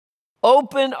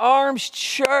Open Arms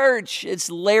Church.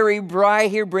 It's Larry Brey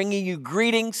here bringing you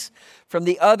greetings from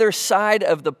the other side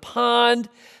of the pond.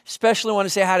 Especially want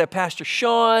to say hi to Pastor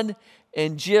Sean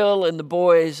and Jill and the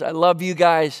boys. I love you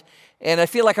guys. And I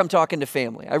feel like I'm talking to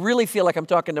family. I really feel like I'm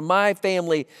talking to my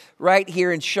family right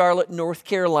here in Charlotte, North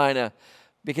Carolina,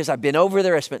 because I've been over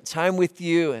there. I spent time with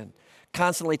you and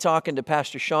constantly talking to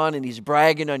Pastor Sean, and he's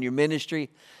bragging on your ministry,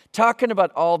 talking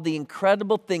about all the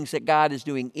incredible things that God is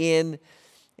doing in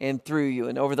and through you.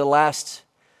 And over the last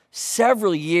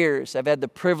several years, I've had the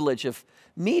privilege of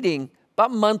meeting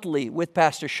about monthly with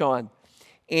Pastor Sean.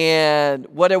 And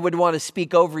what I would want to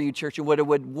speak over you, church, and what I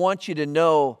would want you to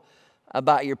know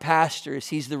about your pastor is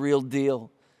he's the real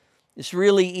deal. It's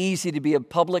really easy to be a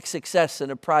public success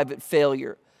and a private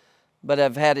failure. But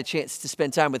I've had a chance to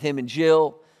spend time with him and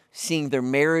Jill, seeing their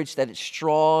marriage, that it's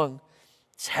strong,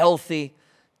 it's healthy,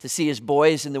 to see his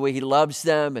boys and the way he loves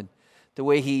them and the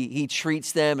way he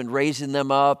treats them and raising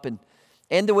them up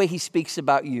and the way he speaks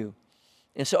about you.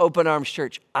 And so Open Arms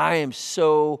Church, I am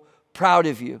so proud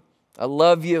of you. I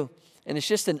love you. And it's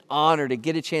just an honor to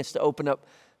get a chance to open up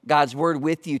God's Word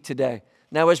with you today.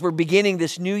 Now, as we're beginning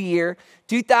this new year,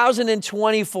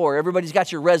 2024, everybody's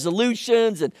got your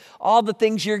resolutions and all the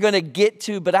things you're going to get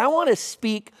to, but I want to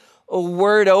speak a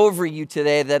word over you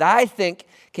today that I think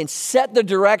can set the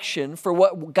direction for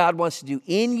what God wants to do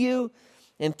in you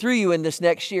and through you in this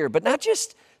next year, but not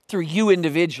just through you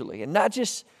individually and not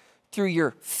just through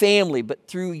your family, but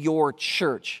through your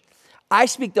church. I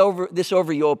speak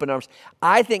over you, Open Arms.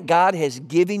 I think God has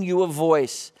given you a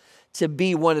voice to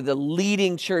be one of the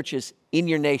leading churches in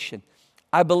your nation.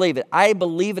 I believe it. I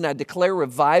believe and I declare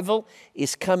revival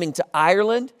is coming to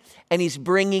Ireland, and he's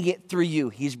bringing it through you.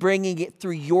 He's bringing it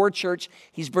through your church.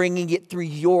 He's bringing it through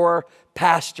your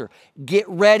pastor. Get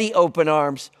ready, Open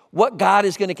Arms. What God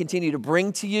is going to continue to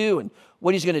bring to you and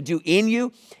what he's going to do in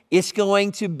you, it's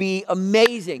going to be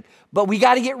amazing. But we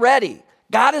got to get ready.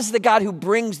 God is the God who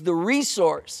brings the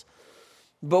resource,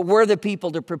 but we're the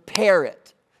people to prepare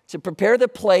it, to prepare the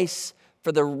place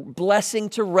for the blessing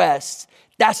to rest.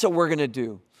 That's what we're going to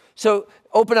do. So,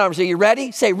 Open Arms, are you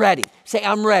ready? Say ready. Say,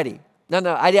 I'm ready.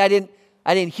 No, I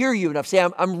didn't hear you enough. Say,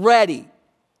 I'm ready.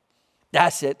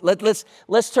 That's it.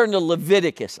 Let's turn to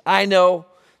Leviticus. I know,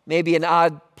 maybe an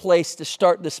odd place to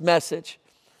start this message,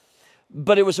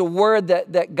 but it was a word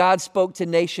that God spoke to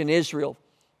nation Israel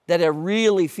that I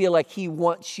really feel like he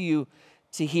wants you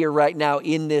to hear right now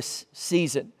in this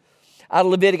season. Out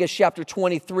of Leviticus chapter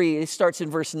 23, it starts in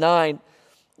verse 9.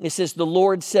 It says, the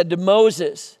Lord said to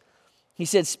Moses, he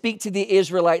said, speak to the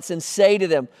Israelites and say to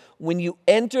them, when you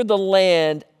enter the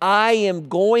land I am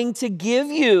going to give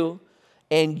you,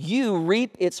 and you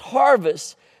reap its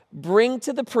harvest, bring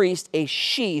to the priest a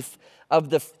sheaf of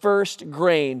the first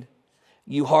grain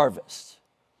you harvest.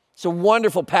 It's a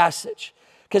wonderful passage,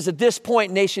 because at this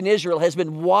point, nation Israel has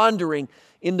been wandering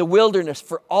in the wilderness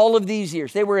for all of these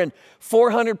years. They were in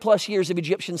 400 plus years of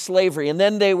Egyptian slavery, and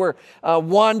then they were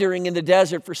wandering in the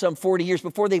desert for some 40 years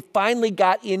before they finally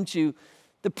got into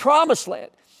the promised land.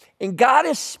 And God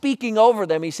is speaking over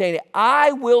them. He's saying,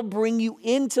 I will bring you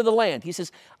into the land. He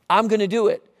says, I'm going to do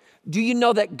it. Do you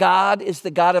know that God is the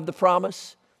God of the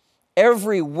promise?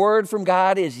 Every word from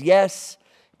God is yes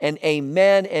and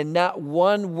amen, and not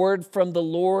one word from the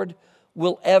Lord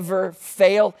will ever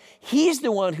fail. He's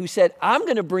the one who said, I'm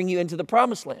going to bring you into the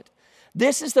promised land.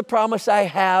 This is the promise I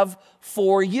have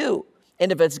for you.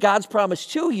 And if it's God's promise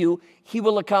to you, he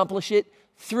will accomplish it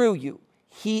through you.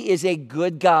 He is a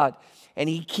good God, and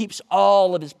he keeps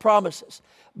all of his promises.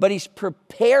 But he's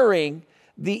preparing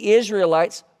the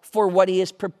Israelites for what he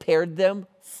has prepared them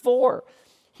for.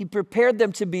 He prepared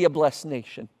them to be a blessed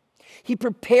nation. He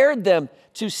prepared them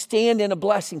to stand in a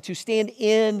blessing, to stand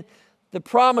in the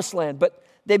promised land. But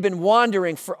they've been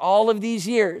wandering for all of these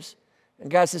years.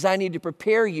 And God says, I need to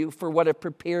prepare you for what I've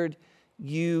prepared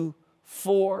you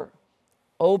for.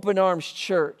 Open Arms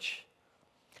Church.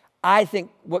 I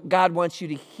think what God wants you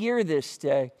to hear this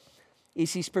day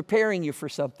is he's preparing you for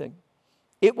something.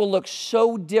 It will look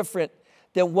so different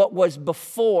than what was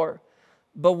before.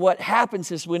 But what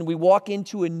happens is when we walk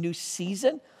into a new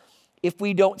season, if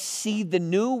we don't see the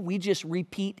new, we just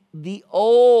repeat the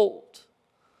old.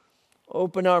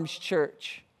 Open Arms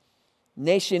Church.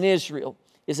 Nation Israel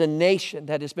is a nation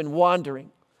that has been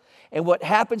wandering. And what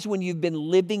happens when you've been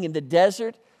living in the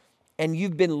desert and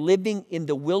you've been living in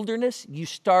the wilderness, you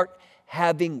start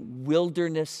having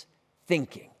wilderness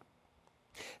thinking.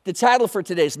 The title for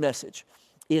today's message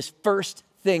is First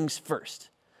Things First.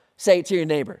 Say it to your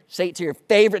neighbor. Say it to your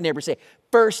favorite neighbor. Say,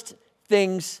 first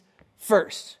things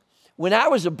first. When I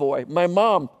was a boy, my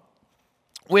mom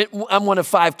I'm one of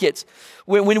 5 kids.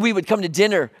 When we would come to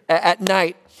dinner at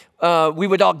night, we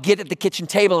would all get at the kitchen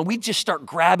table and we'd just start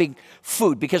grabbing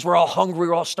food because we're all hungry,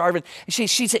 we're all starving. And she'd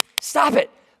say, stop it.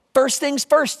 First things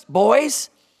first, boys.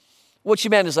 What she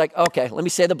meant is like, okay, let me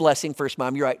say the blessing first,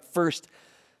 Mom. You're right. First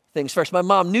things first. My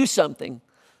mom knew something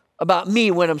about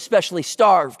me when I'm especially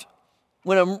starved,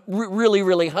 when I'm really,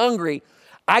 really hungry.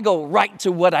 I go right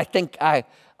to what I think I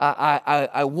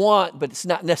want, but it's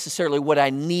not necessarily what I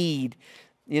need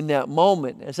in that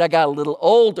moment. As I got a little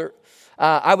older,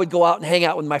 I would go out and hang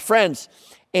out with my friends.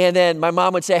 And then my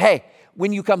mom would say, hey,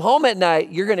 when you come home at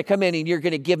night, you're going to come in and you're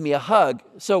going to give me a hug.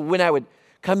 So when I would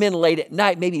come in late at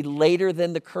night, maybe later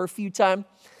than the curfew time,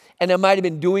 and I might have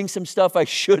been doing some stuff I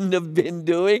shouldn't have been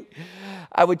doing,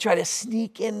 I would try to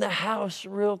sneak in the house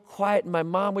real quiet. And my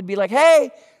mom would be like,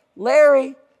 hey,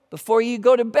 Larry, before you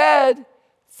go to bed,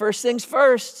 first things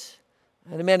first.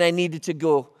 And it meant I needed to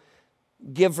go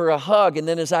give her a hug. And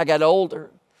then as I got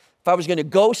older, if I was going to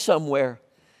go somewhere,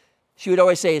 she would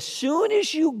always say, as soon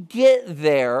as you get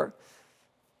there,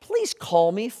 please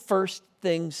call me first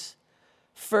things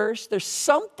first. There's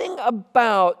something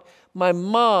about my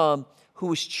mom who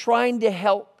was trying to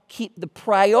help keep the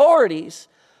priorities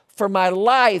for my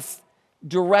life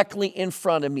directly in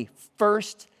front of me.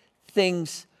 First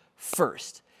things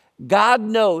first. God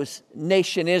knows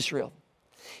nation Israel.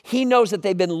 He knows that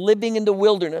they've been living in the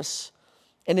wilderness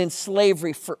and in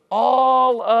slavery for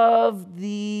all of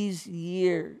these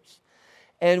years.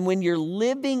 And when you're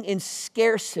living in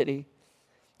scarcity,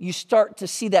 you start to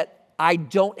see that I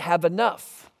don't have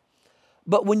enough.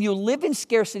 But when you live in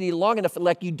scarcity long enough,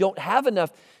 like you don't have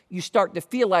enough, you start to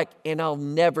feel like, and I'll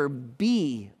never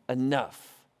be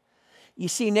enough. You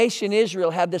see, nation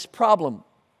Israel had this problem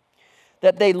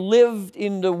that they lived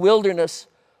in the wilderness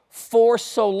for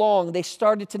so long. They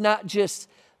started to not just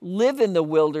live in the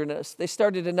wilderness. They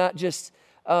started to not just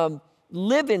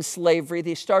live in slavery.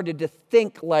 They started to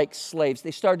think like slaves.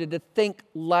 They started to think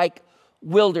like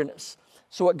wilderness.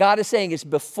 So what God is saying is,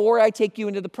 before I take you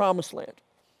into the promised land,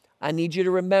 I need you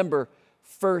to remember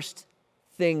first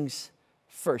things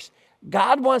first.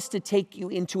 God wants to take you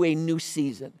into a new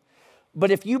season.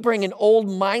 But if you bring an old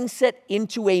mindset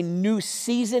into a new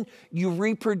season, you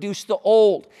reproduce the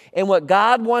old. And what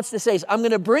God wants to say is, I'm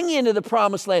going to bring you into the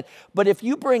promised land. But if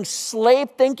you bring slave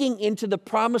thinking into the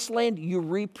promised land, you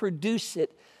reproduce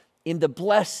it in the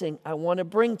blessing I want to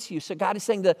bring to you. So God is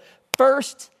saying the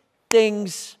first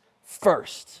things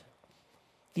first.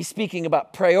 He's speaking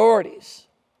about priorities.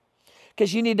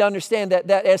 Because you need to understand that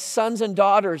as sons and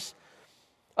daughters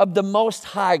of the Most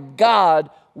High God,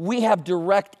 we have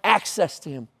direct access to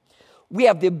Him. We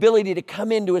have the ability to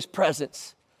come into His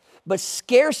presence. But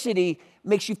scarcity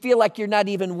makes you feel like you're not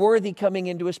even worthy coming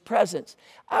into His presence.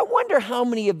 I wonder how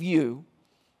many of you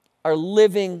are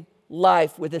living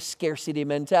life with a scarcity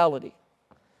mentality.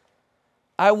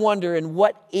 I wonder in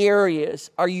what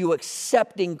areas are you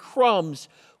accepting crumbs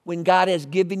when God has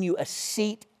given you a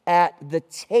seat at the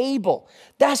table.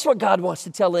 That's what God wants to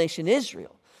tell the nation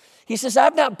Israel. He says,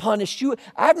 I've not punished you.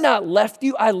 I've not left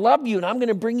you. I love you, and I'm going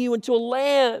to bring you into a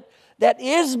land that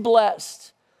is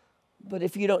blessed. But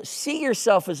if you don't see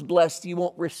yourself as blessed, you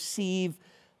won't receive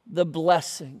the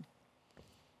blessing.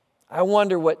 I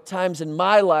wonder what times in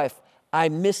my life I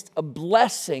missed a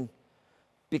blessing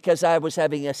because I was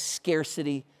having a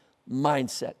scarcity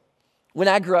mindset. When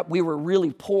I grew up, we were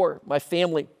really poor. My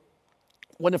family,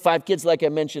 one of 5 kids, like I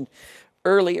mentioned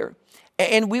earlier.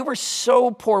 And we were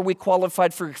so poor, we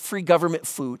qualified for free government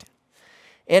food.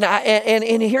 And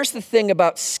here's the thing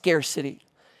about scarcity,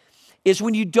 is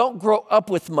when you don't grow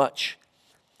up with much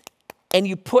and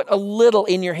you put a little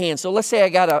in your hand. So let's say I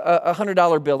got a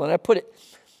 $100 bill and I put it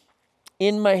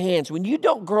in my hands. When you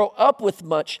don't grow up with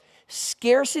much,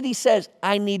 scarcity says,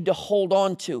 I need to hold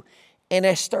on to. And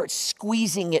I start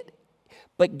squeezing it.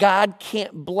 But God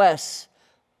can't bless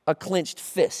a clenched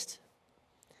fist.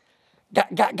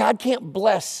 God can't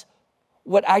bless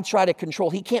what I try to control.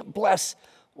 He can't bless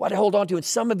what I hold on to. And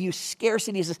some of you,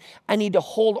 scarcity says, I need to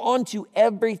hold on to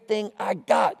everything I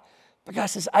got. But God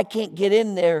says, I can't get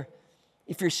in there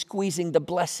if you're squeezing the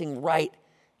blessing right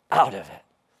out of it.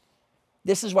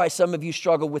 This is why some of you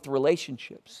struggle with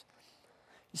relationships.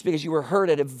 It's because you were hurt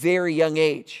at a very young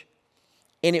age.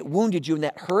 And it wounded you, and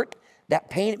that hurt, that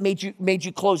pain, it made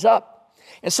you close up.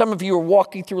 And some of you are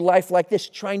walking through life like this,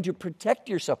 trying to protect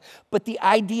yourself. But the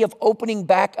idea of opening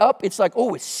back up, it's like,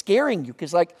 oh, it's scaring you.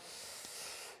 Because like,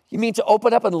 you mean to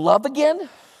open up and love again?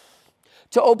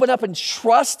 To open up and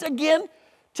trust again?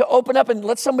 To open up and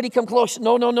let somebody come close?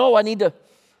 No, I need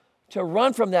to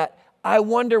run from that. I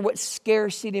wonder what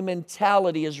scarcity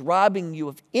mentality is robbing you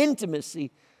of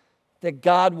intimacy that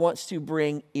God wants to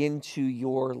bring into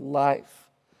your life.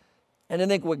 And I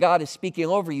think what God is speaking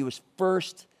over you is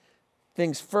first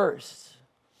things first.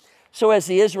 So as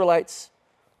the Israelites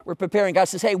were preparing, God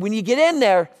says, hey, when you get in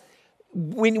there,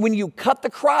 when you cut the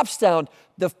crops down,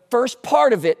 the first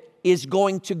part of it is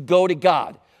going to go to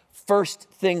God. First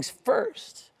things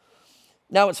first.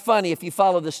 Now, it's funny, if you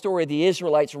follow the story of the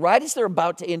Israelites, right as they're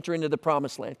about to enter into the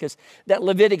promised land, because that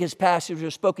Leviticus passage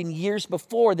was spoken years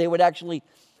before they would actually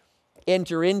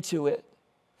enter into it.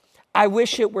 I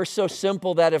wish it were so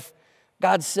simple that if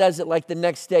God says it like the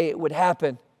next day, it would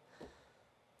happen.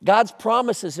 God's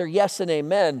promises are yes and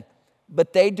amen,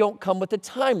 but they don't come with a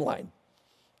timeline.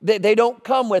 They don't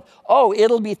come with, oh,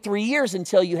 it'll be 3 years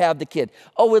until you have the kid.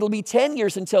 Oh, it'll be 10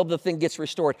 years until the thing gets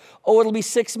restored. Oh, it'll be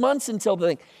 6 months until the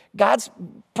thing. God's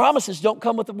promises don't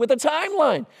come with a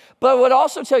timeline. But what I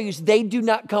also tell you is they do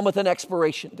not come with an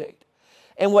expiration date.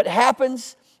 And what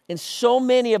happens, and so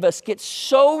many of us get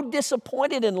so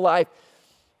disappointed in life,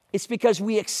 it's because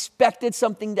we expected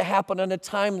something to happen on a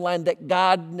timeline that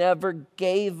God never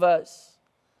gave us.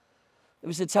 It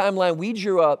was a timeline we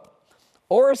drew up,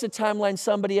 or it's a timeline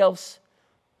somebody else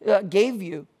gave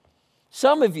you.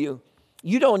 Some of you,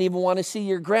 you don't even want to see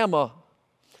your grandma.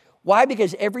 Why?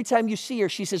 Because every time you see her,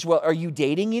 she says, well, are you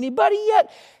dating anybody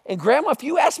yet? And grandma, if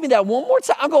you ask me that one more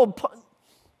time, I'm going,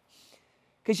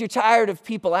 because you're tired of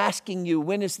people asking you,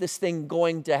 when is this thing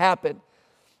going to happen?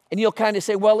 And you'll kind of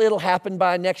say, well, it'll happen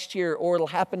by next year, or it'll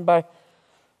happen by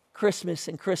Christmas,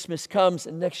 and Christmas comes,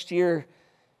 and next year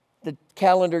the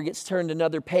calendar gets turned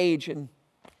another page, and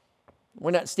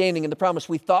we're not standing in the promise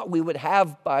we thought we would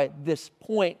have by this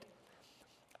point.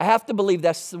 I have to believe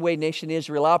that's the way nation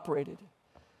Israel operated,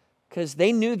 because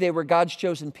they knew they were God's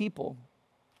chosen people.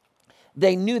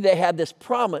 They knew they had this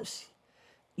promise,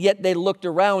 yet they looked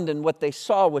around and what they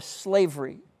saw was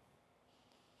slavery.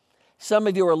 Some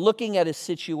of you are looking at a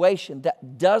situation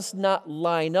that does not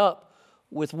line up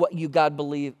with what you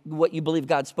believe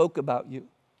God spoke about you.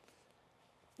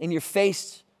 And you're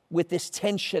faced with this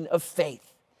tension of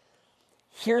faith.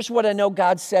 Here's what I know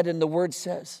God said and the Word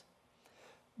says,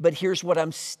 but here's what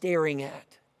I'm staring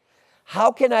at.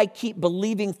 How can I keep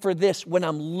believing for this when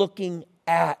I'm looking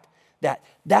at that?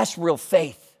 That's real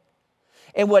faith.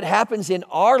 And what happens in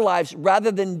our lives,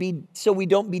 rather than so we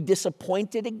don't be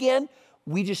disappointed again,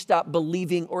 we just stop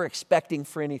believing or expecting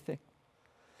for anything.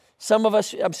 Some of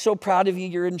us, I'm so proud of you.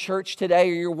 You're in church today,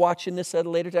 or you're watching this at a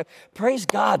later time. Praise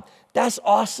God. That's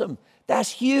awesome. That's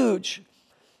huge.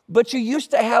 But you used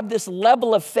to have this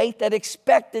level of faith that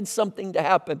expected something to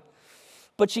happen.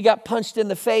 But you got punched in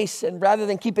the face, and rather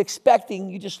than keep expecting,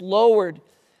 you just lowered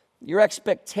your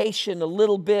expectation a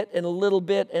little bit and a little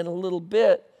bit and a little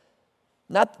bit.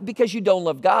 Not because you don't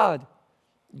love God.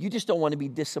 You just don't want to be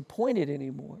disappointed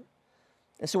anymore.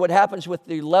 And so what happens with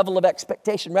the level of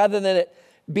expectation, rather than it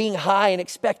being high and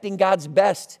expecting God's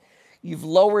best, you've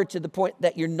lowered to the point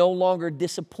that you're no longer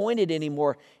disappointed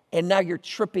anymore, and now you're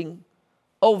tripping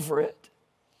over it.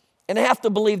 And I have to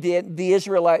believe the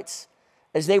Israelites,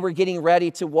 as they were getting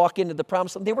ready to walk into the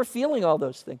promised land, they were feeling all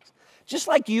those things. Just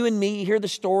like you and me, you hear the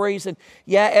stories, and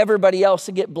yeah, everybody else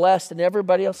would get blessed, and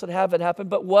everybody else would have it happen.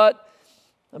 But what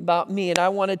about me? And I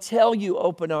want to tell you,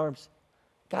 open arms,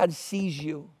 God sees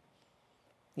you.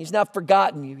 He's not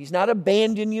forgotten you. He's not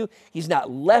abandoned you. He's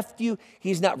not left you.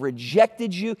 He's not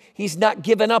rejected you. He's not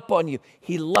given up on you.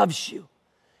 He loves you.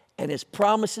 And His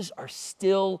promises are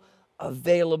still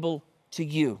available to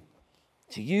you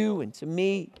and to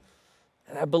me.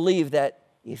 And I believe that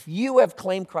if you have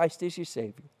claimed Christ as your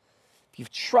Savior, if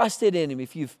you've trusted in Him,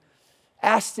 if you've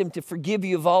asked Him to forgive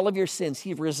you of all of your sins,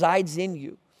 He resides in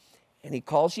you. And He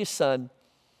calls you son,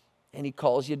 and He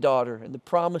calls you daughter. And the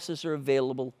promises are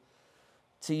available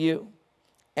to you.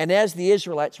 And as the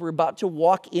Israelites were about to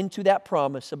walk into that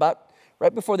promise,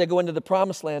 right before they go into the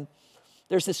promised land,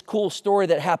 there's this cool story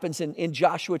that happens in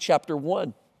Joshua chapter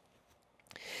 1.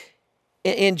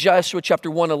 In Joshua chapter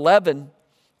 1:11,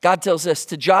 God tells us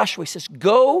to Joshua, He says,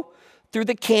 go through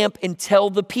the camp and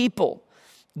tell the people,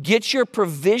 get your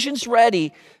provisions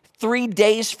ready. 3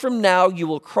 days from now, you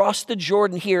will cross the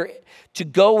Jordan here to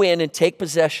go in and take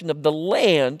possession of the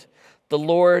land the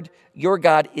Lord your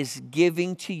God is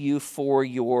giving to you for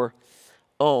your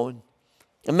own.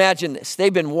 Imagine this.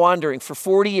 They've been wandering for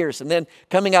 40 years, and then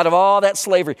coming out of all that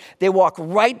slavery, they walk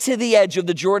right to the edge of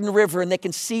the Jordan River, and they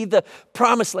can see the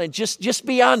promised land just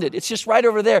beyond it. It's just right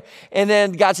over there. And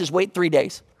then God says, wait 3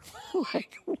 days.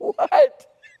 Like, what?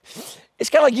 It's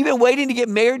kind of like you've been waiting to get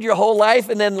married your whole life,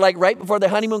 and then like right before the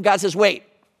honeymoon, God says, wait.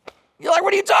 You're like,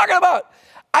 what are you talking about?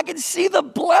 I can see the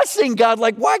blessing, God.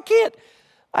 Like, why can't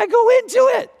I go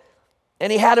into it?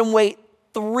 And He had him wait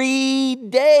 3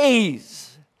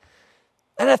 days.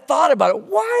 And I thought about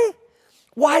it.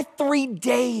 Why 3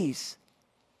 days?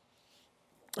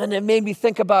 And it made me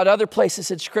think about other places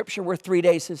in Scripture where 3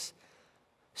 days is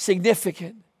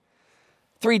significant.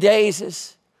 3 days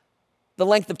is the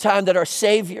length of time that our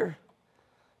Savior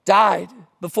died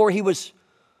before he was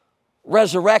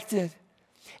resurrected.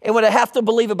 And what I have to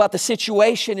believe about the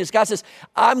situation is God says,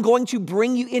 I'm going to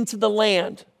bring you into the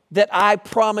land that I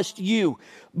promised you.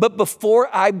 But before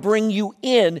I bring you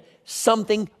in,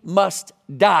 something must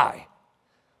die.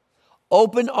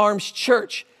 Open Arms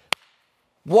Church,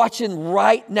 watching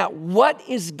right now. What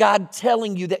is God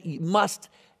telling you that you must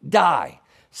die?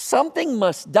 Something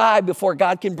must die before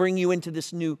God can bring you into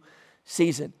this new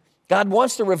season. God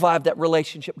wants to revive that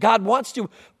relationship. God wants to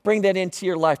bring that into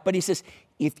your life. But he says,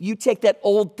 if you take that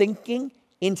old thinking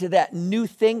into that new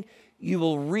thing, you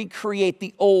will recreate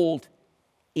the old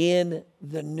in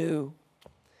the new.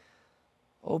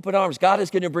 Open arms. God is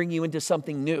going to bring you into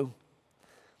something new.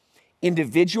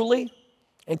 Individually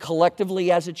and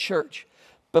collectively as a church.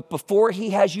 But before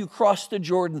he has you cross the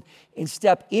Jordan and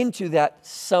step into that,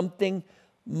 something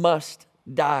must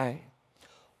die.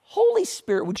 Holy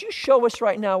Spirit, would you show us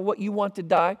right now what you want to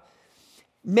die?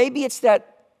 Maybe it's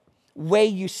that way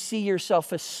you see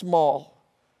yourself as small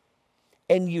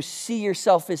and you see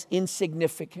yourself as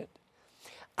insignificant.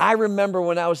 I remember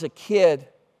when I was a kid,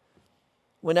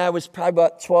 when I was probably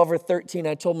about 12 or 13,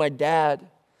 I told my dad,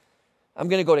 I'm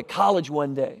going to go to college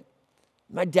one day.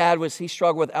 My dad he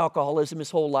struggled with alcoholism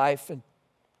his whole life.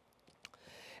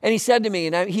 And he said to me,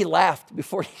 and he laughed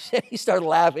before he started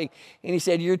laughing. And he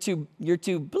said, you're too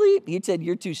bleep. He said,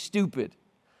 you're too stupid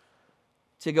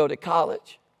to go to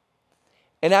college.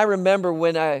 And I remember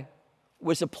when I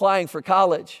was applying for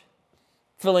college,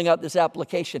 filling out this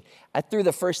application, I threw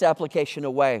the first application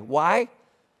away. Why?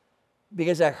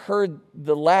 Because I heard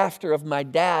the laughter of my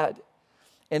dad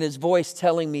and his voice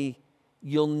telling me,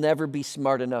 you'll never be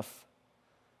smart enough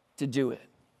to do it.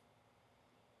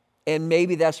 And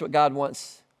maybe that's what God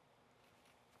wants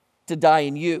to die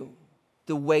in you,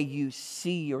 the way you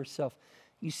see yourself.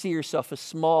 You see yourself as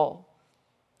small.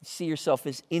 You see yourself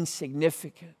as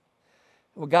insignificant.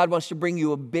 Well, God wants to bring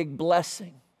you a big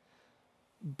blessing.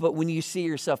 But when you see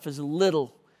yourself as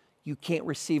little, you can't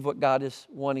receive what God is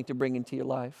wanting to bring into your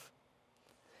life.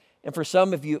 And for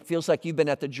some of you, it feels like you've been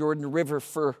at the Jordan River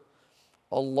for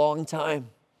a long time.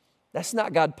 That's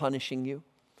not God punishing you.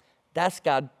 That's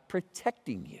God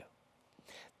protecting you.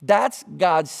 That's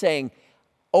God saying,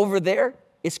 over there,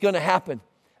 it's going to happen,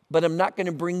 but I'm not going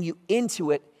to bring you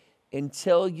into it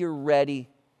until you're ready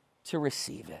to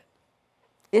receive it.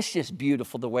 It's just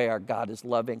beautiful the way our God is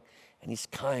loving and he's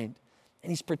kind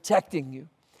and he's protecting you.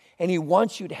 And he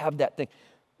wants you to have that thing,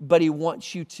 but he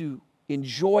wants you to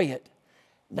enjoy it,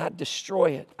 not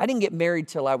destroy it. I didn't get married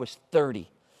till I was 30.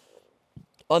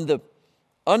 On the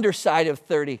underside of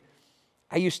 30,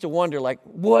 I used to wonder, like,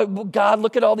 what, God,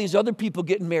 look at all these other people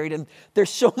getting married, and they're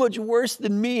so much worse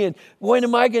than me, and when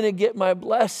am I going to get my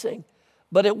blessing?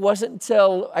 But it wasn't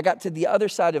until I got to the other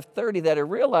side of 30 that I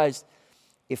realized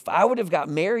if I would have got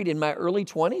married in my early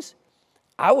 20s,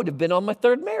 I would have been on my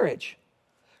third marriage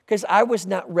because I was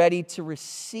not ready to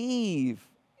receive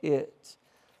it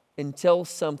until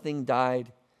something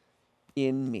died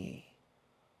in me.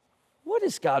 What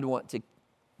does God want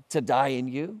to die in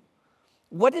you?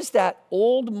 What is that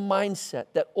old mindset,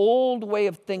 that old way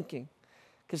of thinking?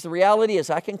 Because the reality is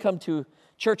I can come to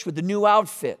church with a new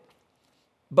outfit,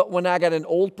 but when I got an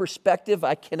old perspective,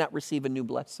 I cannot receive a new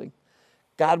blessing.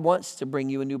 God wants to bring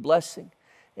you a new blessing.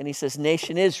 And he says,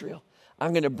 Nation Israel,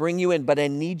 I'm going to bring you in, but I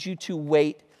need you to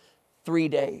wait 3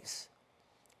 days.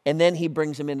 And then he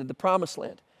brings them into the promised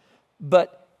land.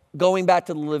 But going back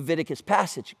to the Leviticus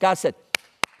passage, God said,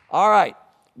 all right,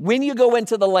 when you go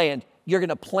into the land, you're going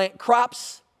to plant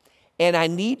crops, and I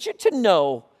need you to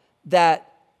know that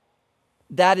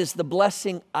that is the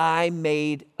blessing I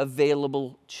made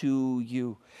available to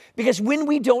you. Because when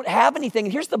we don't have anything,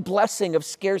 and here's the blessing of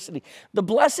scarcity. The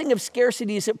blessing of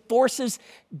scarcity is it forces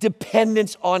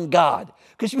dependence on God.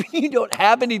 Because when you don't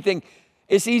have anything,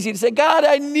 it's easy to say, God,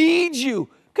 I need you,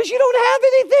 because you don't have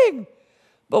anything.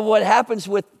 But what happens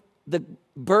with the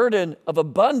burden of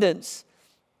abundance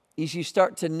is you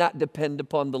start to not depend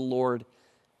upon the Lord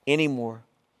anymore.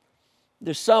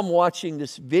 There's some watching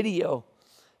this video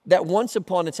that once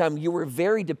upon a time you were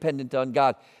very dependent on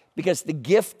God because the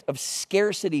gift of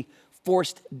scarcity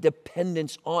forced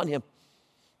dependence on him.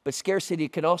 But scarcity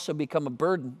can also become a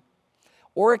burden,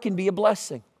 or it can be a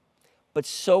blessing, but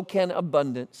so can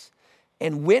abundance.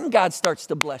 And when God starts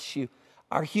to bless you,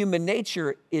 our human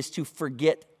nature is to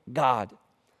forget God.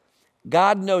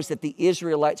 God knows that the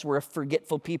Israelites were a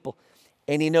forgetful people.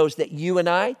 And he knows that you and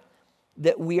I,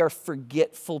 that we are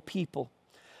forgetful people.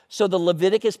 So the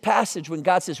Leviticus passage, when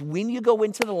God says, when you go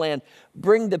into the land,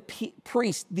 bring the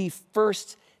priest the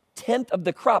first tenth of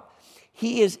the crop,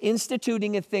 he is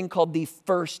instituting a thing called the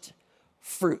first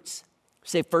fruits.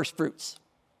 Say first fruits.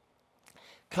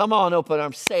 Come on, open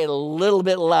arms. Say it a little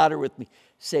bit louder with me.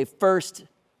 Say first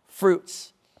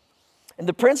fruits. And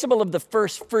the principle of the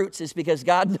first fruits is because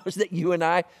God knows that you and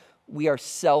I, we are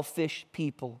selfish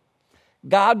people.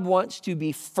 God wants to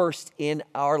be first in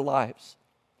our lives.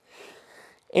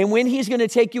 And when he's going to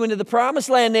take you into the promised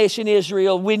land, nation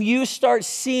Israel, when you start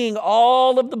seeing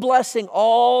all of the blessing,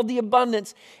 all the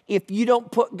abundance, if you don't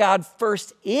put God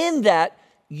first in that,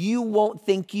 you won't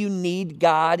think you need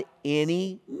God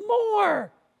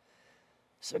anymore.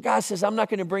 So God says, I'm not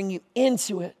going to bring you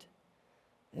into it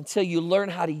until you learn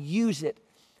how to use it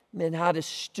and how to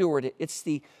steward it. It's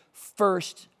the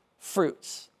first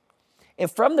fruits.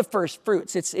 And from the first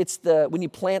fruits, it's the when you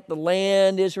plant the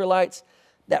land, Israelites,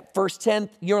 that first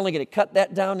tenth, you're only going to cut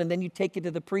that down and then you take it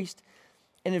to the priest.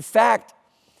 And in fact,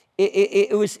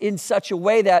 it was in such a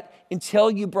way that until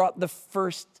you brought the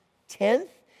first tenth,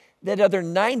 that other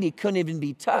 90 couldn't even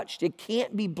be touched. It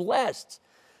can't be blessed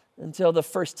until the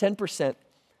first 10%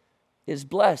 is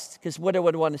blessed. Because what I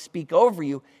would want to speak over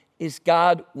you is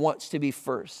God wants to be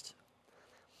first.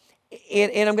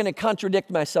 And I'm going to contradict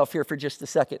myself here for just a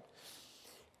second.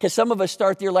 Because some of us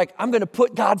start there like, I'm going to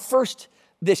put God first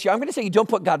this year. I'm going to say you don't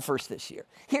put God first this year.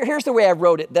 Here's the way I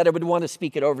wrote it that I would want to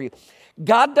speak it over you.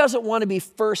 God doesn't want to be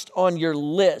first on your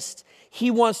list.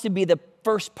 He wants to be the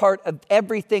first part of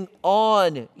everything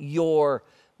on your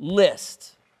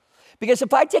list. Because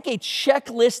if I take a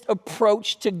checklist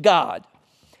approach to God,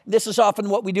 this is often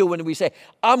what we do when we say,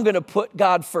 I'm going to put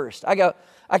God first. I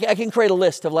can create a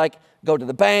list of like, go to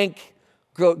the bank,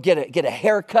 go get a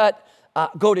haircut,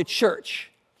 go to church.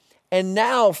 And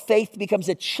now faith becomes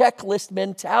a checklist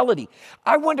mentality.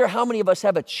 I wonder how many of us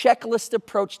have a checklist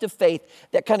approach to faith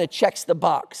that kind of checks the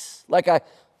box. Like I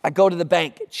go to the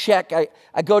bank, check.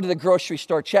 I go to the grocery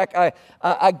store, check.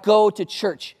 I go to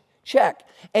church, check.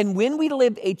 And when we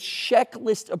live a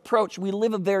checklist approach, we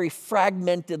live a very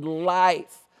fragmented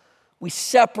life. We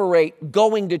separate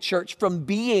going to church from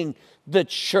being the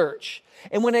church.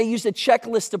 And when I use a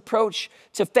checklist approach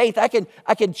to faith, I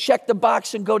can check the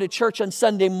box and go to church on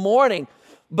Sunday morning,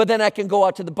 but then I can go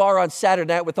out to the bar on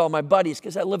Saturday night with all my buddies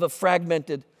because I live a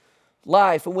fragmented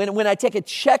life. And when I take a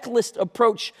checklist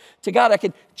approach to God, I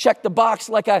can check the box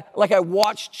like I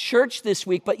watched church this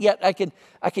week, but yet I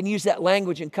can use that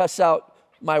language and cuss out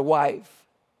my wife.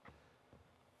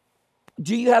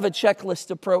 Do you have a checklist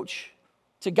approach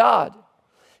to God?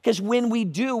 Because when we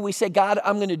do, we say, God,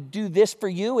 I'm going to do this for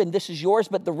you and this is yours,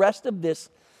 but the rest of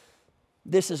this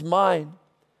is mine.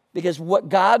 Because what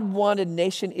God wanted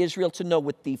nation Israel to know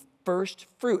with the first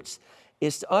fruits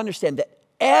is to understand that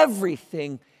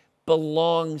everything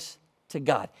belongs to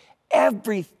God.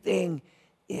 Everything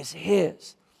is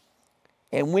his.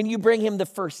 And when you bring him the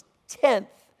first tenth,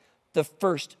 the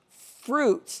first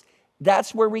fruits,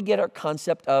 that's where we get our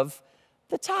concept of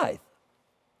the tithe.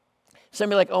 Some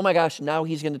of you are like, oh my gosh, now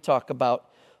he's going to talk about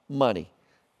money.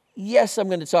 Yes, I'm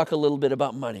going to talk a little bit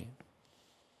about money.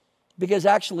 Because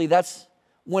actually, that's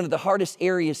one of the hardest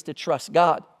areas to trust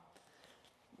God.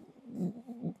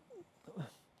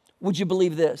 Would you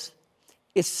believe this?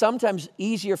 It's sometimes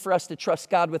easier for us to trust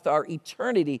God with our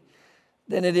eternity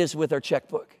than it is with our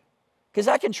checkbook. Because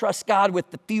I can trust God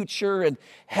with the future and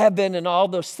heaven and all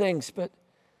those things, but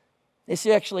it's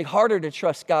actually harder to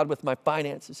trust God with my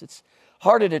finances. It's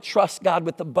harder to trust God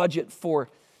with the budget for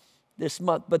this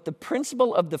month. But the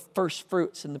principle of the first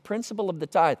fruits and the principle of the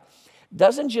tithe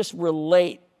doesn't just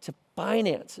relate to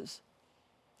finances.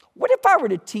 What if I were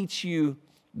to teach you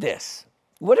this?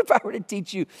 What if I were to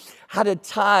teach you how to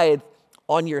tithe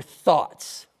on your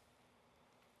thoughts?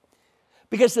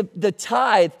 Because the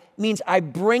tithe means I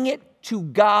bring it to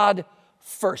God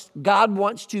first. God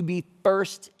wants to be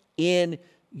first in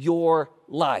your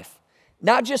life.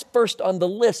 Not just first on the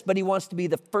list, but he wants to be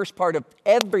the first part of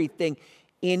everything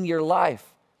in your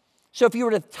life. So if you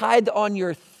were to tithe on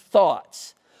your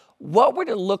thoughts, what would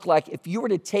it look like if you were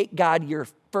to take God your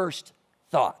first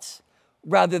thoughts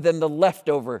rather than the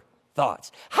leftover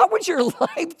thoughts? How would your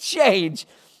life change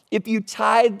if you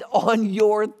tithed on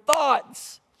your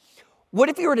thoughts? What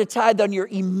if you were to tithe on your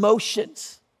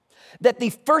emotions? That the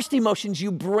first emotions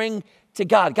you bring to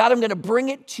God. God, I'm going to bring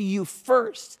it to you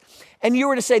first. And you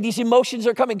were to say, these emotions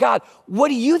are coming. God, what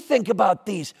do you think about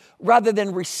these? Rather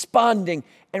than responding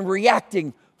and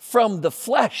reacting from the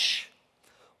flesh.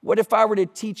 What if I were to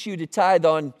teach you to tithe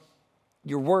on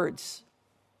your words,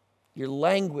 your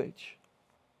language.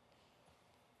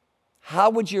 How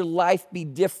would your life be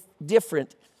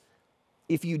different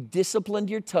if you disciplined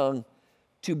your tongue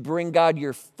to bring God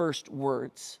your first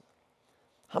words?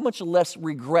 How much less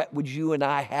regret would you and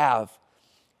I have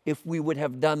if we would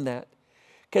have done that?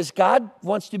 Because God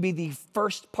wants to be the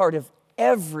first part of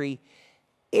every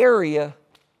area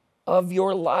of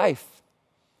your life.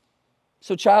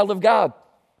 So, child of God,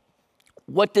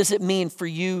 what does it mean for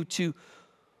you to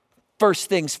first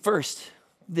things first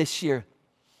this year?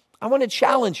 I want to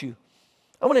challenge you.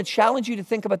 I want to challenge you to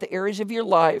think about the areas of your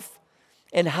life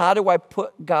and how do I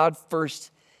put God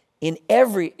first in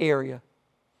every area.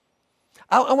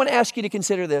 I want to ask you to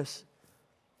consider this.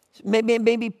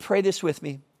 Maybe pray this with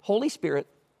me. Holy Spirit,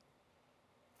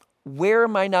 where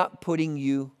am I not putting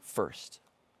you first?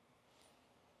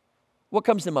 What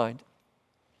comes to mind?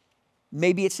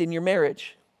 Maybe it's in your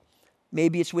marriage.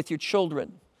 Maybe it's with your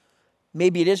children.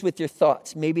 Maybe it is with your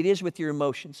thoughts. Maybe it is with your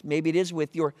emotions. Maybe it is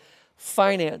with your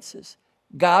finances.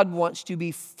 God wants to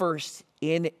be first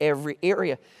in every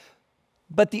area.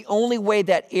 But the only way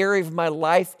that area of my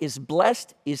life is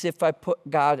blessed is if I put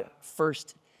God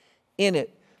first in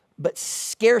it. But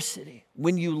scarcity,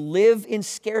 when you live in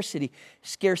scarcity,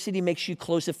 scarcity makes you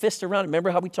close a fist around it.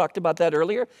 Remember how we talked about that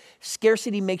earlier?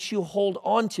 Scarcity makes you hold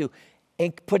on to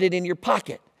and put it in your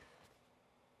pocket.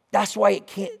 That's why it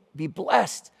can't be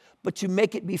blessed. But to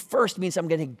make it be first means I'm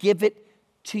going to give it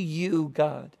to you,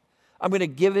 God. I'm going to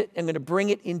give it, I'm going to bring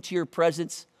it into your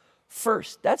presence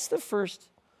first. That's the first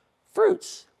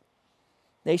fruits.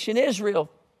 Nation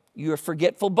Israel, you're a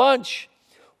forgetful bunch.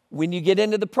 When you get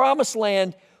into the promised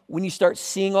land, when you start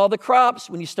seeing all the crops,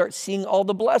 when you start seeing all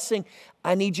the blessing,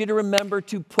 I need you to remember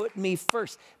to put me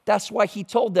first. That's why he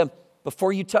told them,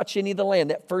 before you touch any of the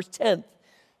land, that first tenth,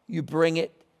 you bring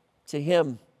it to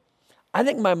him. I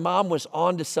think my mom was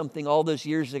on to something all those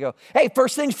years ago. Hey,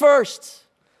 first things first.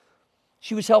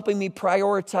 She was helping me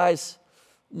prioritize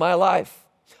my life.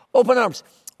 Open arms.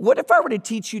 What if I were to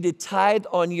teach you to tithe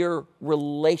on your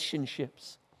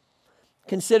relationships?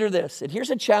 Consider this, and here's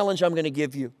a challenge I'm going to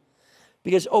give you.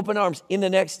 Because open arms, in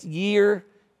the next year,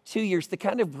 2 years, the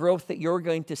kind of growth that you're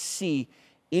going to see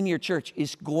in your church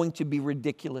is going to be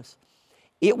ridiculous.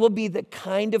 It will be the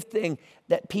kind of thing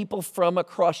that people from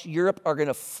across Europe are going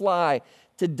to fly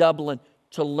to Dublin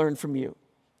to learn from you.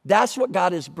 That's what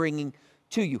God is bringing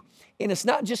to you. And it's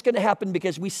not just going to happen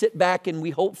because we sit back and we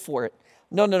hope for it.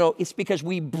 No. It's because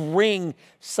we bring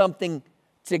something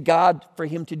to God for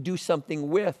him to do something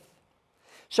with.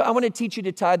 So I want to teach you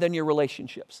to tithe on your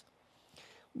relationships.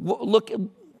 Look,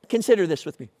 consider this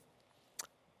with me.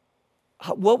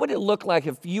 What would it look like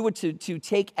if you were to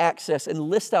take access and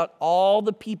list out all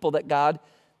the people that God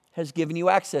has given you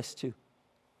access to?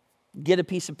 Get a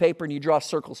piece of paper and you draw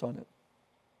circles on it.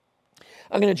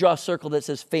 I'm going to draw a circle that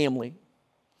says family.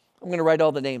 I'm going to write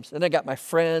all the names. Then I got my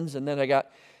friends, and then I got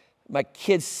my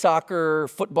kids' soccer,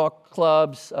 football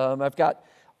clubs. I've got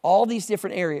all these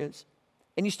different areas.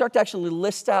 And you start to actually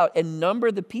list out and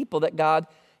number the people that God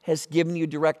has given you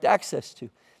direct access to.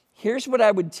 Here's what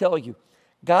I would tell you.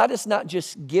 God has not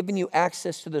just given you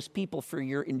access to those people for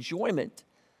your enjoyment.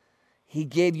 He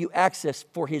gave you access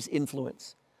for his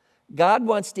influence. God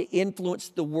wants to influence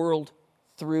the world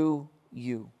through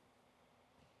you.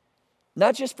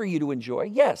 Not just for you to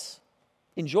enjoy. Yes,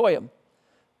 enjoy them.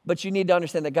 But you need to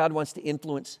understand that God wants to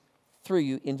influence through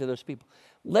you into those people.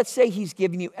 Let's say he's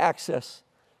given you access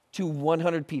to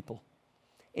 100 people.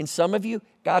 And some of you,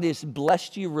 God has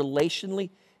blessed you relationally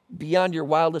beyond your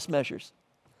wildest measures.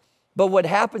 But what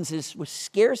happens is with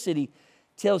scarcity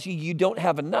tells you you don't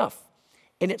have enough.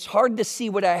 And it's hard to see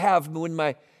what I have when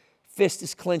my fist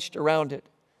is clenched around it.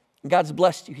 And God's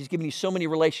blessed you. He's given you so many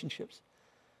relationships.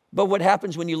 But what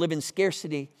happens when you live in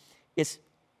scarcity is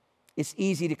it's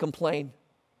easy to complain.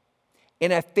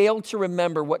 And I fail to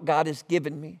remember what God has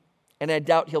given me. And I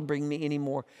doubt he'll bring me any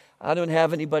more. I don't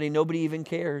have anybody. Nobody even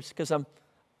cares because I'm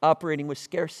operating with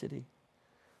scarcity.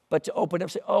 But to open up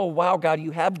and say, oh, wow, God,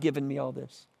 you have given me all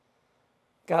this.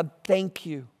 God, thank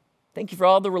you. Thank you for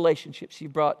all the relationships you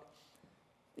brought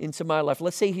into my life.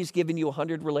 Let's say he's given you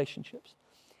 100 relationships.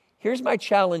 Here's my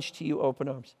challenge to you, open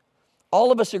arms.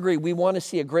 All of us agree we want to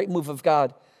see a great move of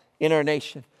God in our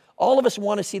nation. All of us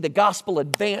want to see the gospel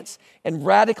advance and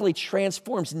radically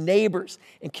transforms neighbors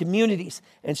and communities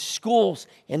and schools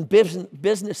and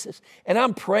businesses. And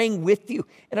I'm praying with you,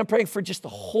 and I'm praying for just the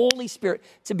Holy Spirit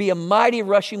to be a mighty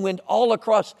rushing wind all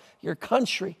across your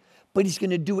country. But he's going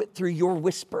to do it through your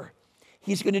whisper.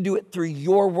 He's going to do it through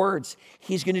your words.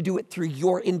 He's going to do it through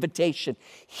your invitation.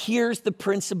 Here's the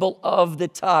principle of the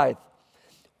tithe.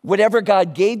 Whatever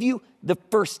God gave you, the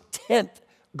first tenth,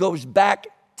 goes back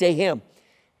to him.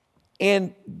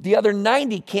 And the other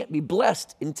 90 can't be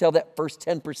blessed until that first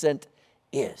 10%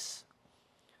 is.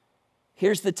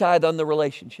 Here's the tithe on the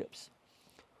relationships.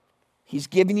 He's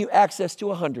giving you access to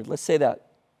 100. Let's say that.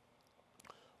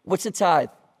 What's a tithe?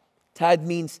 Tithe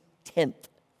means tenth.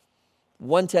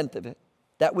 1/10 of it.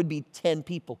 That would be 10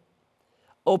 people.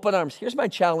 Open arms. Here's my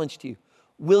challenge to you.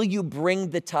 Will you bring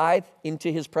the tithe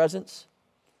into his presence?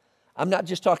 I'm not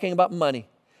just talking about money,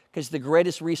 because the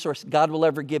greatest resource God will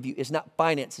ever give you is not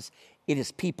finances. It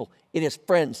is people. It is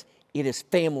friends. It is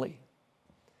family.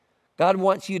 God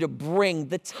wants you to bring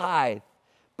the tithe,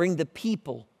 bring the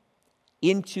people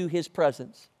into his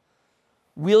presence.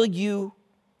 Will you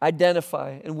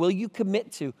identify and will you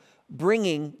commit to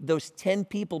bringing those 10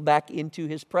 people back into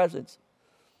his presence?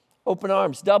 Open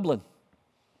arms, Dublin,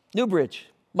 Newbridge.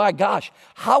 My gosh,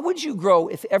 how would you grow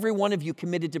if every one of you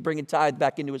committed to bring a tithe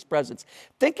back into his presence?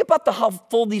 Think about how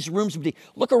full these rooms would be.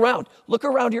 Look around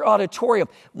your auditorium.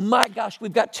 My gosh,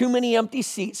 we've got too many empty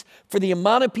seats for the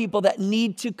amount of people that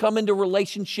need to come into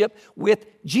relationship with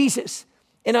Jesus.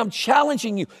 And I'm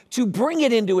challenging you to bring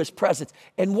it into his presence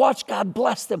and watch God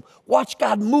bless them. Watch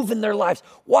God move in their lives.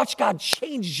 Watch God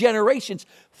change generations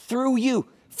through you.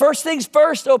 First things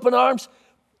first, open arms.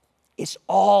 It's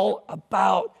all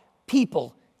about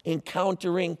people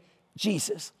encountering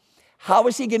Jesus. How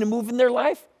is he going to move in their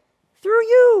life? Through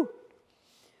you.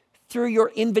 Through your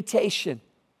invitation.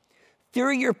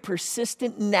 Through your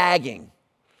persistent nagging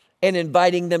and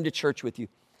inviting them to church with you.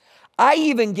 I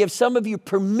even give some of you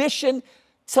permission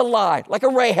to lie, like a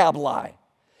Rahab lie.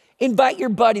 Invite your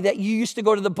buddy that you used to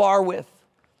go to the bar with.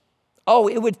 Oh,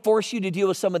 it would force you to deal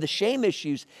with some of the shame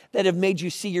issues that have made you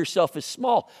see yourself as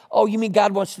small. Oh, you mean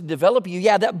God wants to develop you?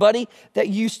 Yeah, that buddy that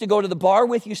you used to go to the bar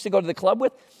with, used to go to the club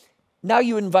with, now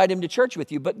you invite him to church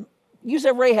with you. But use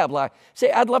that Rahab lie.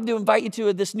 Say, I'd love to invite you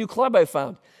to this new club I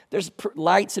found. There's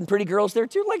lights and pretty girls there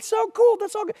too. Like, so cool.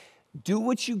 That's all good. Do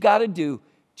what you got to do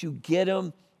to get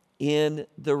them in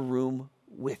the room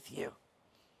with you.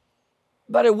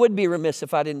 But I would be remiss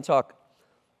if I didn't talk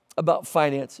about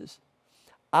finances.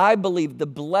 I believe the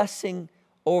blessing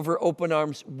over open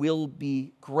arms will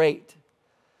be great,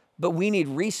 but we need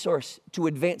resource to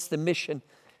advance the mission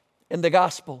and the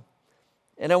gospel.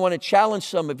 And I want to challenge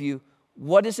some of you,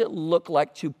 what does it look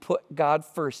like to put God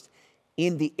first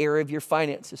in the area of your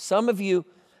finances? Some of you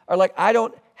are like, I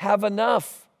don't have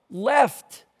enough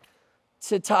left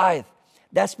to tithe.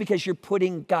 That's because you're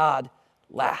putting God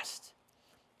last.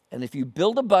 And if you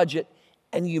build a budget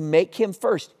and you make him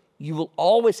first, you will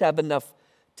always have enough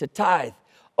to tithe.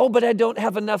 Oh, but I don't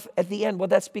have enough at the end. Well,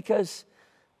 that's because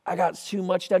I got too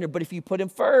much down here. But if you put him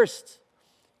first,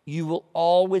 you will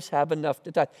always have enough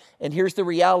to tithe. And here's the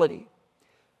reality.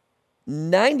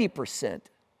 90%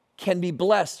 can be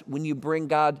blessed when you bring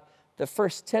God the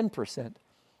first 10%.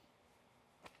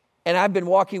 And I've been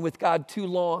walking with God too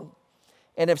long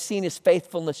and have seen his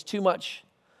faithfulness too much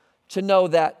to know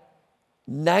that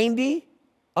 90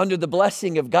 under the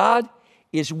blessing of God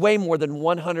is way more than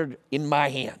 100 in my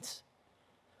hands.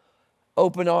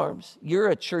 Open arms. You're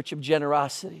a church of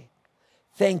generosity.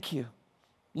 Thank you.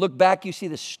 Look back, you see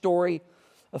the story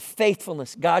of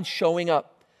faithfulness, God showing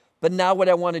up. But now what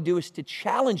I want to do is to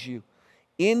challenge you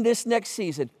in this next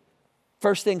season.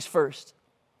 First things first.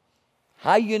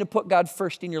 How are you going to put God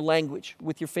first in your language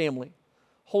with your family?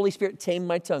 Holy Spirit, tame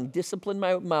my tongue, discipline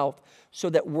my mouth so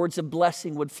that words of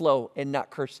blessing would flow and not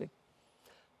cursing.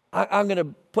 I'm going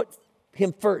to put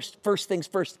him first things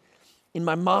first in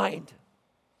my mind.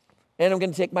 And I'm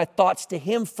going to take my thoughts to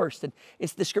him first. And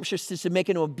it's the scripture says to make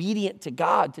him obedient to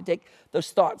God, to take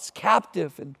those thoughts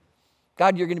captive. And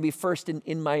God, you're going to be first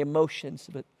in my emotions,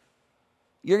 but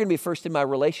you're going to be first in my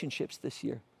relationships this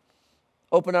year.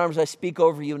 Open arms, I speak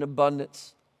over you in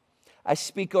abundance. I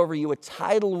speak over you a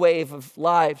tidal wave of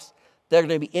lives that are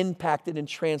going to be impacted and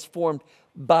transformed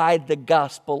by the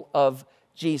gospel of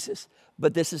Jesus.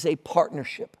 But this is a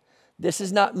partnership. This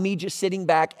is not me just sitting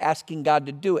back asking God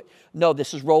to do it. No,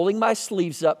 this is rolling my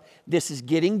sleeves up. This is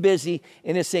getting busy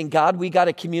and it's saying, God, we got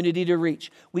a community to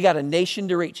reach. We got a nation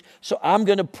to reach. So I'm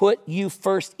going to put you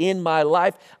first in my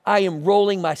life. I am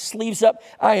rolling my sleeves up.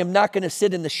 I am not going to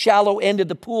sit in the shallow end of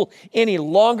the pool any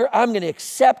longer. I'm going to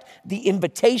accept the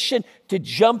invitation to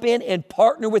jump in and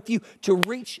partner with you to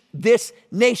reach this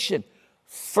nation.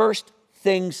 First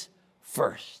things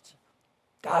first.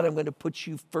 God, I'm going to put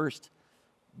you first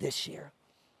this year.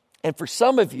 And for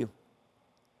some of you,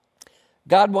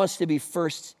 God wants to be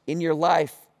first in your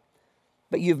life,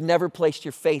 but you've never placed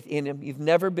your faith in him. You've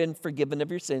never been forgiven of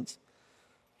your sins.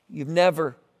 You've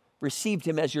never received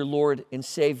him as your Lord and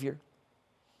Savior.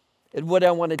 And what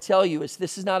I want to tell you is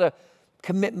this is not a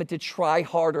commitment to try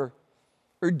harder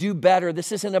or do better.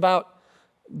 This isn't about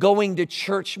going to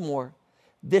church more.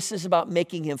 This is about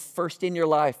making him first in your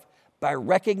life by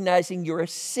recognizing you're a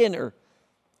sinner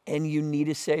and you need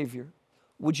a Savior.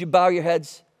 Would you bow your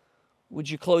heads? Would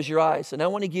you close your eyes? And I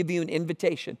want to give you an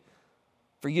invitation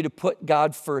for you to put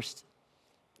God first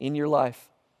in your life.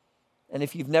 And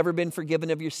if you've never been forgiven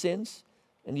of your sins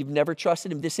and you've never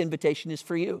trusted him, this invitation is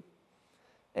for you.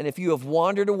 And if you have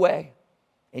wandered away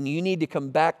and you need to come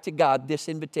back to God, this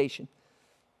invitation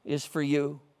is for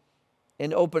you.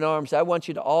 In open arms, I want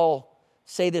you to all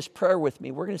say this prayer with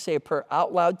me. We're going to say a prayer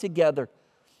out loud together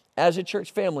as a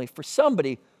church family for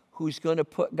somebody who's going to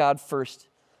put God first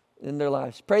in their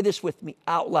lives. Pray this with me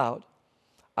out loud.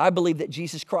 I believe that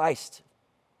Jesus Christ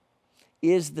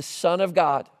is the Son of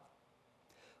God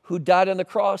who died on the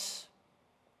cross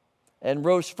and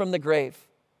rose from the grave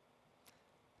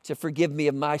to forgive me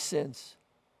of my sins.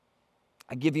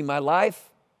 I give you my life.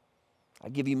 I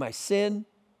give you my sin.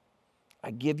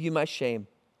 I give you my shame.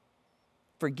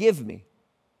 Forgive me,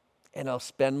 and I'll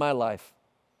spend my life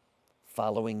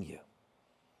following you.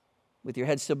 With your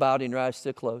head still bowed and your eyes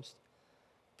still closed,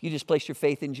 if you just place your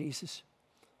faith in Jesus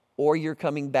or you're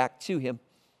coming back to him,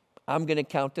 I'm going to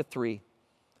count to 3.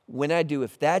 When I do,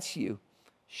 if that's you,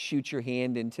 shoot your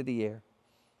hand into the air.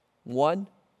 1,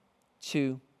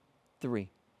 2, 3.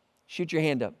 Shoot your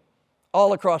hand up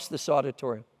all across this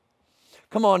auditorium.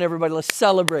 Come on, everybody, let's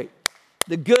celebrate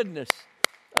the goodness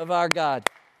of our God.